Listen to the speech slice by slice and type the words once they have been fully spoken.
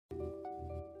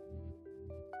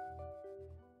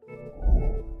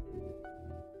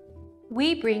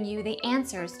We bring you the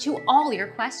answers to all your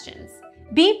questions.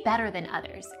 Be better than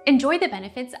others. Enjoy the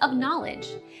benefits of knowledge.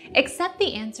 Accept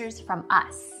the answers from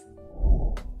us.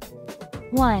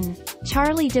 1.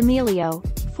 Charli D'Amelio,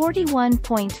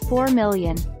 41.4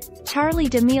 million. Charli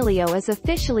D'Amelio is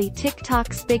officially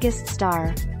TikTok's biggest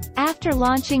star. After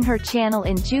launching her channel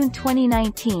in June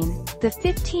 2019, the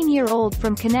 15-year-old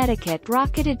from Connecticut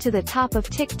rocketed to the top of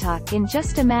TikTok in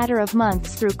just a matter of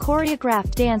months through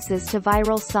choreographed dances to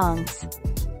viral songs.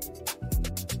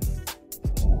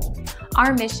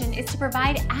 Our mission is to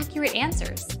provide accurate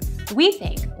answers. We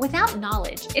think without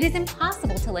knowledge, it is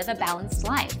impossible to live a balanced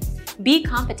life. Be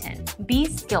competent, be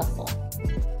skillful.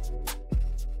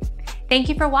 Thank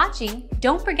you for watching.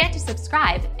 Don't forget to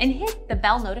subscribe and hit the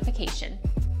bell notification.